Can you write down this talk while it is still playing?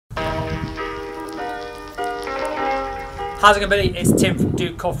How's it going, buddy? It's Tim from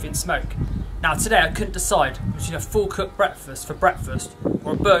Do Coffee and Smoke. Now today I couldn't decide between a full cooked breakfast for breakfast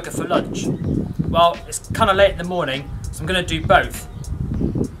or a burger for lunch. Well, it's kind of late in the morning, so I'm going to do both.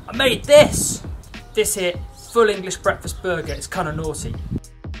 I made this! This here full English breakfast burger is kind of naughty.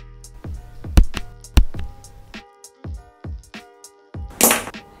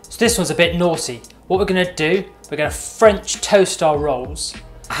 So this one's a bit naughty. What we're going to do, we're going to French toast our rolls,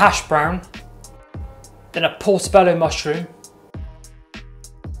 a hash brown, then a portobello mushroom,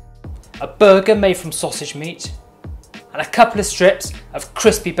 a burger made from sausage meat, and a couple of strips of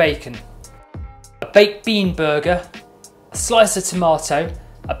crispy bacon, a baked bean burger, a slice of tomato,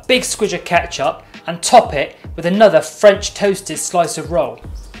 a big squidge of ketchup, and top it with another French toasted slice of roll.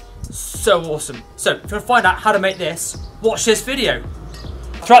 So awesome. So if you want to find out how to make this, watch this video.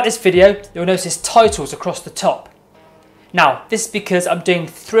 Throughout this video, you'll notice titles across the top. Now, this is because I'm doing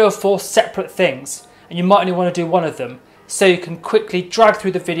 3 or 4 separate things, and you might only want to do one of them, so you can quickly drag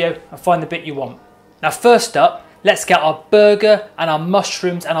through the video and find the bit you want. Now first up, let's get our burger and our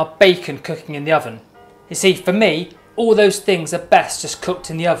mushrooms and our bacon cooking in the oven. You see, for me, all those things are best just cooked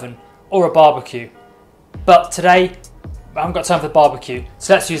in the oven or a barbecue. But today, I haven't got time for the barbecue,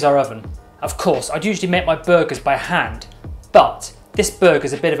 so let's use our oven. Of course, I'd usually make my burgers by hand, but this burger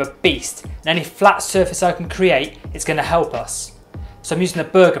is a bit of a beast, and any flat surface I can create is going to help us. So I'm using a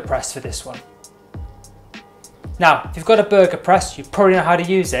burger press for this one. Now, if you've got a burger press, you probably know how to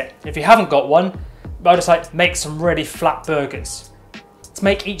use it. If you haven't got one, I just like to make some really flat burgers. To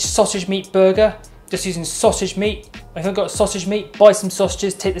make each sausage meat burger, just using sausage meat. If you've got sausage meat, buy some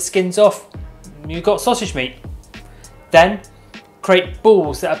sausages, take the skins off, you've got sausage meat. Then, create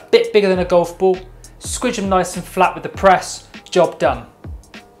balls that are a bit bigger than a golf ball, squidge them nice and flat with the press, job done.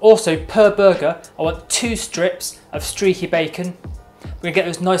 Also, per burger, I want 2 strips of streaky bacon. We're gonna get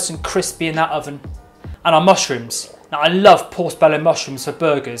those nice and crispy in that oven. And our mushrooms. Now I love Portobello mushrooms for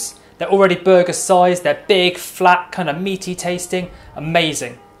burgers. They're already burger sized, they're big, flat, kind of meaty tasting,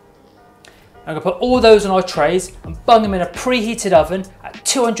 amazing. I'm going to put all those on our trays and bung them in a preheated oven at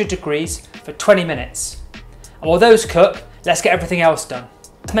 200 degrees for 20 minutes. And while those cook, let's get everything else done.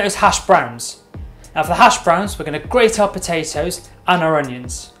 Let's make those hash browns. Now for the hash browns, we're going to grate our potatoes and our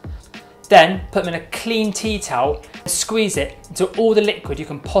onions. Then put them in a clean tea towel and squeeze it until all the liquid you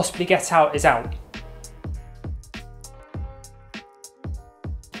can possibly get out is out.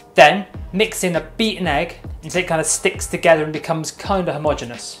 Then mix in a beaten egg until it kind of sticks together and becomes kind of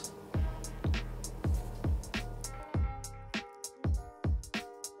homogeneous.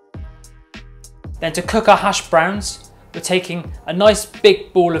 Then to cook our hash browns, we're taking a nice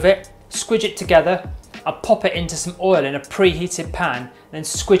big ball of it, squidge it together and pop it into some oil in a preheated pan, and then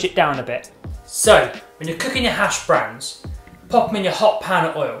squidge it down a bit. So when you're cooking your hash browns, pop them in your hot pan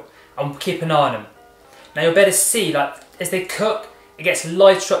of oil and keep an eye on them. Now you'll better see, like, as they cook, it gets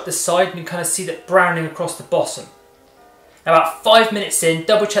lighter up the side and you kind of see that browning across the bottom. Now about 5 minutes in,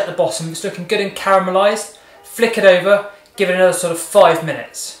 double check the bottom, if it's looking good and caramelised, flick it over, give it another sort of 5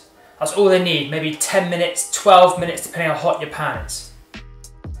 minutes. That's all they need, maybe 10 minutes, 12 minutes depending on how hot your pan is.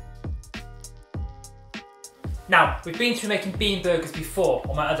 Now, we've been through making bean burgers before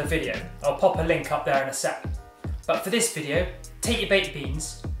on my other video. I'll pop a link up there in a sec. But for this video, take your baked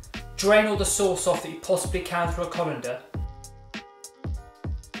beans, drain all the sauce off that you possibly can through a colander,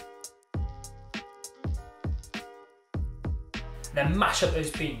 then mash up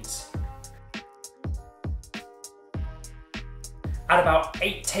those beans. Add about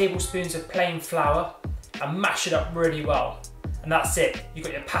 8 tablespoons of plain flour and mash it up really well. And that's it, you've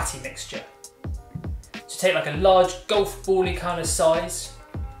got your patty mixture. So take like a large golf ball-y kind of size,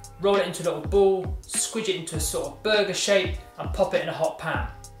 roll it into a little ball, squidge it into a sort of burger shape and pop it in a hot pan.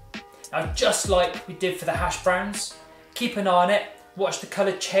 Now just like we did for the hash browns, keep an eye on it, watch the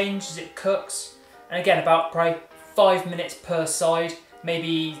colour change as it cooks, and again about probably 5 minutes per side,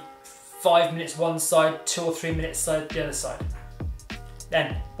 maybe 5 minutes one side, 2 or 3 minutes the other side.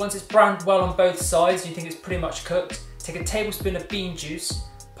 Then, once it's browned well on both sides and you think it's pretty much cooked, take a tablespoon of bean juice,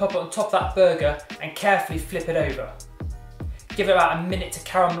 pop it on top of that burger and carefully flip it over. Give it about a minute to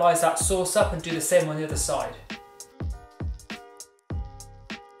caramelise that sauce up and do the same on the other side.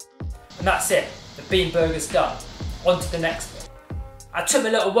 And that's it, the bean burger's done. On to the next bit. It took me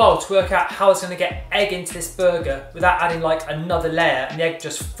a little while to work out how I was going to get egg into this burger without adding like another layer and the egg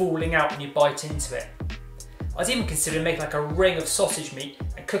just falling out when you bite into it. I was even considering making like a ring of sausage meat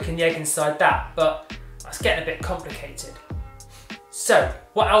and cooking the egg inside that, but that's getting a bit complicated. So,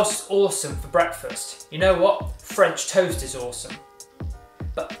 what else is awesome for breakfast? You know what? French toast is awesome.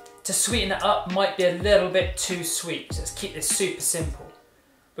 But to sweeten it up might be a little bit too sweet, so let's keep this super simple.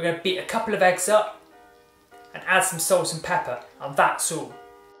 We're going to beat a couple of eggs up, and add some salt and pepper, and that's all.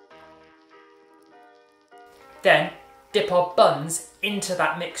 Then dip our buns into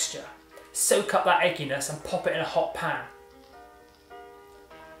that mixture, soak up that egginess and pop it in a hot pan.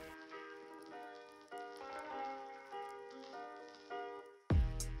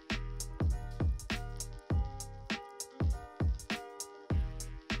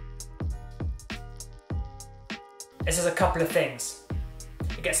 This is a couple of things.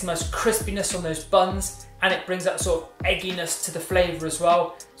 It gets the most crispiness on those buns, and it brings that sort of egginess to the flavour as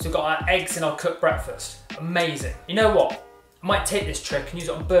well. So we've got our eggs in our cooked breakfast. Amazing. You know what? I might take this trick and use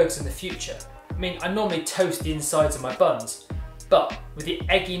it on burgers in the future. I mean, I normally toast the insides of my buns, but with the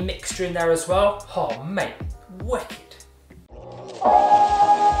eggy mixture in there as well, oh mate, wicked.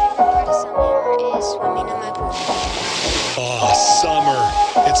 Oh,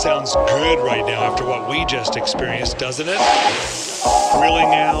 summer. It sounds good right now after what we just experienced, doesn't it?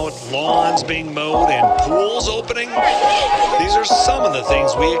 Grilling out, lawns being mowed, and pools opening. These are some of the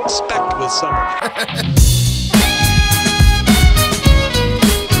things we expect with summer.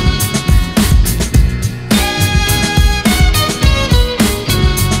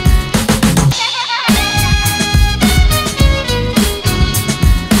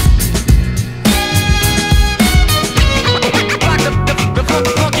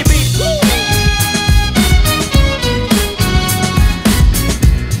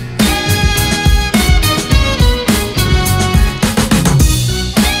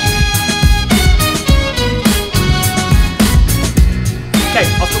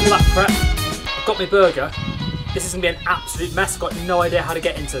 Prep. I've got my burger. This is going to be an absolute mess. I've got no idea how to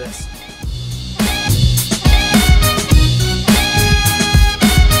get into this.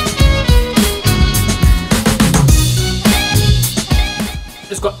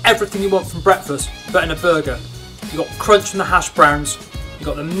 It's got everything you want from breakfast, but in a burger. You've got crunch from the hash browns, you've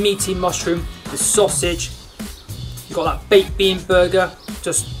got the meaty mushroom, the sausage, you've got that baked bean burger,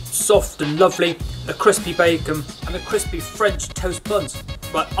 just soft and lovely, the crispy bacon, and the crispy French toast buns.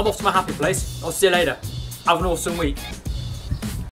 But I'm off to my happy place. I'll see you later. Have an awesome week.